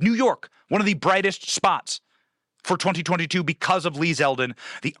York. New York, one of the brightest spots for 2022 because of Lee Zeldin,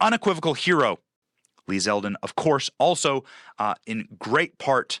 the unequivocal hero. Lee Zeldin, of course, also in great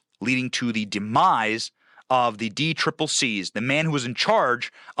part leading to the demise of the DCCCs, the man who was in charge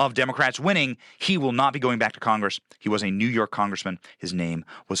of Democrats winning. He will not be going back to Congress. He was a New York congressman. His name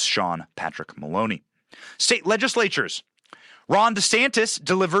was Sean Patrick Maloney. State legislatures. Ron DeSantis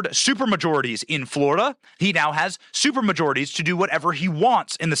delivered supermajorities in Florida. He now has supermajorities to do whatever he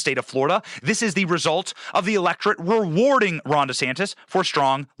wants in the state of Florida. This is the result of the electorate rewarding Ron DeSantis for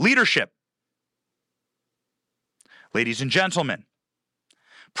strong leadership. Ladies and gentlemen,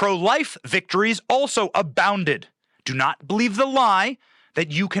 pro-life victories also abounded. Do not believe the lie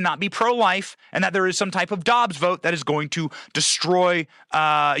that you cannot be pro-life and that there is some type of Dobbs vote that is going to destroy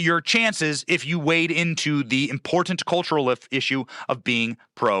your chances if you wade into the important cultural issue of being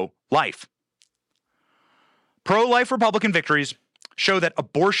pro-life. Pro-life Republican victories show that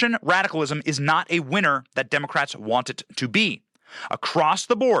abortion radicalism is not a winner that Democrats want it to be. Across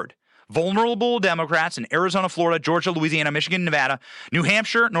the board, vulnerable Democrats in Arizona, Florida, Georgia, Louisiana, Michigan, Nevada, New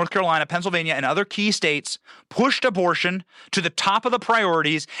Hampshire, North Carolina, Pennsylvania, and other key states pushed abortion to the top of the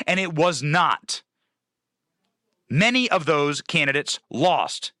priorities, and it was not. Many of those candidates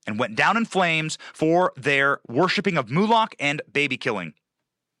lost and went down in flames for their worshiping of Moloch and baby killing.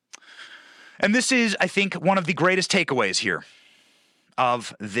 And this is, I think, one of the greatest takeaways here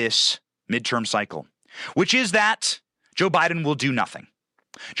of this midterm cycle, which is that Joe Biden will do nothing.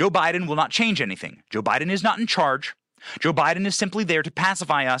 Joe Biden will not change anything. Joe Biden is not in charge. Joe Biden is simply there to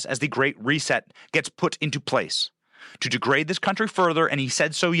pacify us as the Great Reset gets put into place, to degrade this country further, and he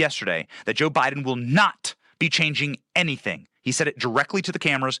said so yesterday, that Joe Biden will not be changing anything. He said it directly to the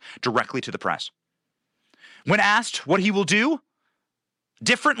cameras, directly to the press. When asked what he will do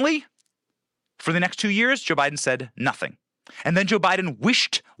differently for the next 2 years, Joe Biden said nothing. And then Joe Biden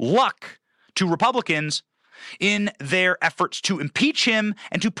wished luck to Republicans in their efforts to impeach him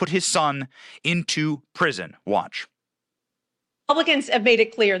and to put his son into prison. Watch. Republicans have made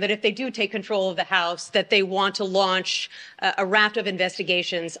it clear that if they do take control of the House, that they want to launch a raft of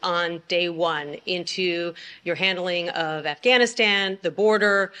investigations on day one into your handling of Afghanistan, the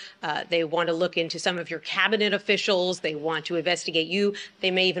border. They want to look into some of your cabinet officials. They want to investigate you.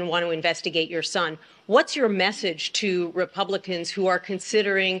 They may even want to investigate your son. What's your message to Republicans who are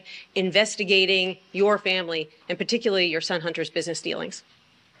considering investigating your family, and particularly your son Hunter's business dealings?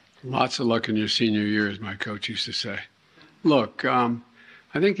 Lots of luck in your senior year, as my coach used to say. Look, I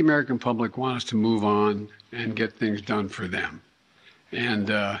think the American public wants to move on and get things done for them.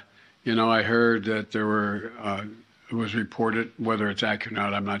 And, I heard that it was reported, whether it's accurate or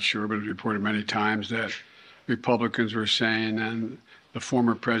not, I'm not sure, but it was reported many times that Republicans were saying, and the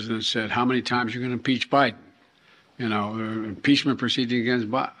former president said, how many times are you going to impeach Biden? Impeachment proceeding against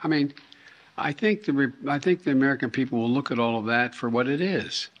Biden. I mean, I think the American people will look at all of that for what it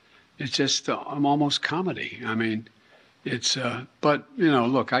is. It's just almost comedy. I mean, but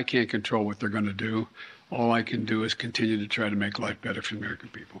look, I can't control what they're going to do. All I can do is continue to try to make life better for the American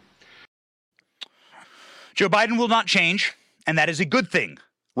people. Joe Biden will not change, and that is a good thing.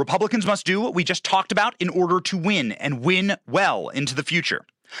 Republicans must do what we just talked about in order to win, and win well into the future.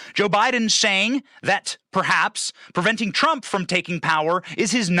 Joe Biden saying that perhaps preventing Trump from taking power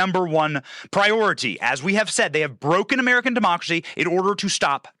is his number one priority. As we have said, they have broken American democracy in order to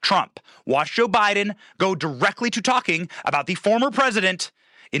stop Trump. Watch Joe Biden go directly to talking about the former president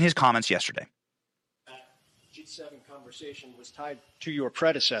in his comments yesterday. That G7 conversation was tied to your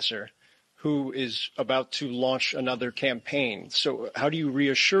predecessor, who is about to launch another campaign. So how do you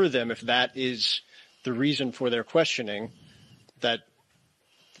reassure them, if that is the reason for their questioning, that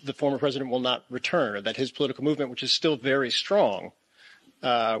the former president will not return, or that his political movement, which is still very strong,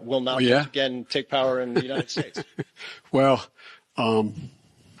 will not once again take power in the United States? Well,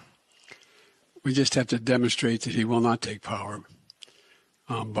 we just have to demonstrate that he will not take power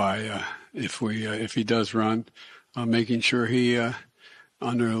by if he does run, making sure he,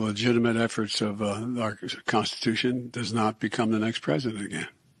 under legitimate efforts of our Constitution, does not become the next president again.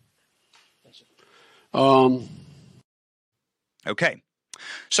 Okay.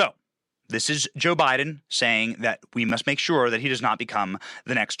 So this is Joe Biden saying that we must make sure that he does not become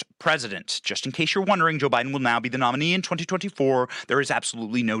the next president. Just in case you're wondering, Joe Biden will now be the nominee in 2024. There is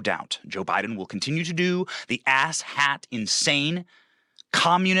absolutely no doubt. Joe Biden will continue to do the ass-hat, insane,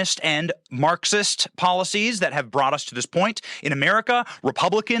 communist and Marxist policies that have brought us to this point. In America,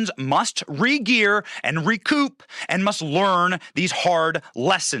 Republicans must re-gear and recoup and must learn these hard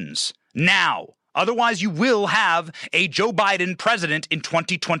lessons now. Otherwise, you will have a Joe Biden president in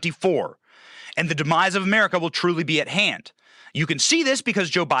 2024, and the demise of America will truly be at hand. You can see this because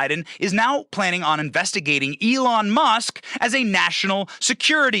Joe Biden is now planning on investigating Elon Musk as a national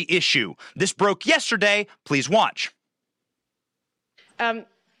security issue. This broke yesterday. Please watch.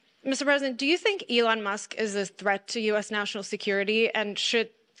 Mr. President, do you think Elon Musk is a threat to U.S. national security? And should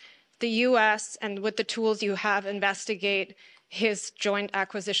the U.S., and with the tools you have, investigate his joint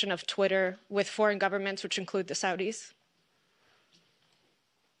acquisition of Twitter with foreign governments, which include the Saudis?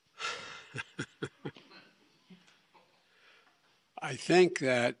 I think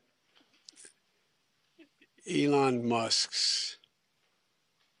that Elon Musk's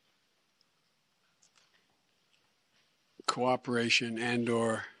cooperation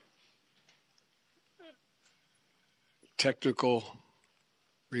and/or technical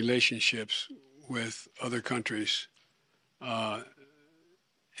relationships with other countries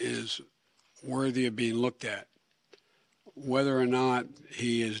is worthy of being looked at. Whether or not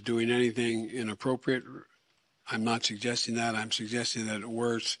he is doing anything inappropriate, I'm not suggesting that. I'm suggesting that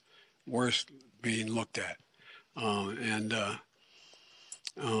it's worth being looked at. But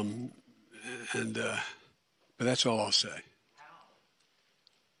that's all I'll say.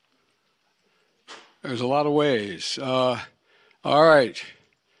 There's a lot of ways. All right.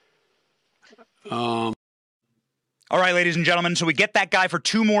 All right, ladies and gentlemen, so we get that guy for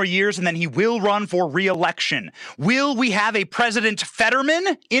 2 more years, and then he will run for re-election. Will we have a President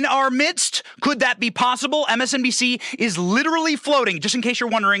Fetterman in our midst? Could that be possible? MSNBC is literally floating, just in case you're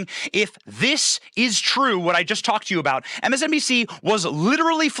wondering if this is true, what I just talked to you about. MSNBC was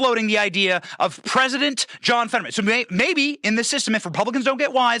literally floating the idea of President John Fetterman. So maybe in this system, if Republicans don't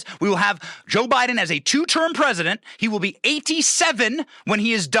get wise, we will have Joe Biden as a 2-term president. He will be 87 when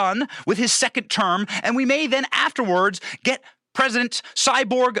he is done with his 2nd term, and we may then afterwards get President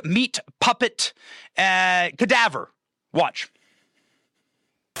Cyborg Meat Puppet Cadaver. Watch.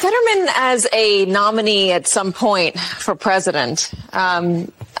 Fetterman as a nominee at some point for president. I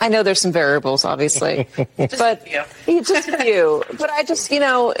know there's some variables, obviously, but just a few. But I just,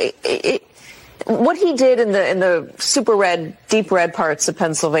 what he did in the super red, deep red parts of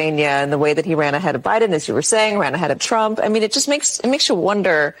Pennsylvania, and the way that he ran ahead of Biden, as you were saying, ran ahead of Trump. I mean, it just makes you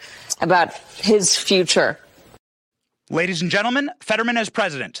wonder about his future. Ladies and gentlemen, Fetterman as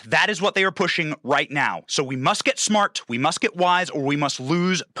president. That is what they are pushing right now. So we must get smart, we must get wise, or we must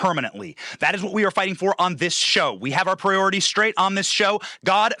lose permanently. That is what we are fighting for on this show. We have our priorities straight on this show.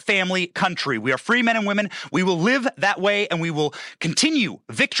 God, family, country. We are free men and women. We will live that way, and we will continue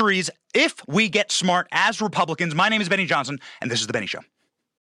victories if we get smart as Republicans. My name is Benny Johnson, and this is The Benny Show.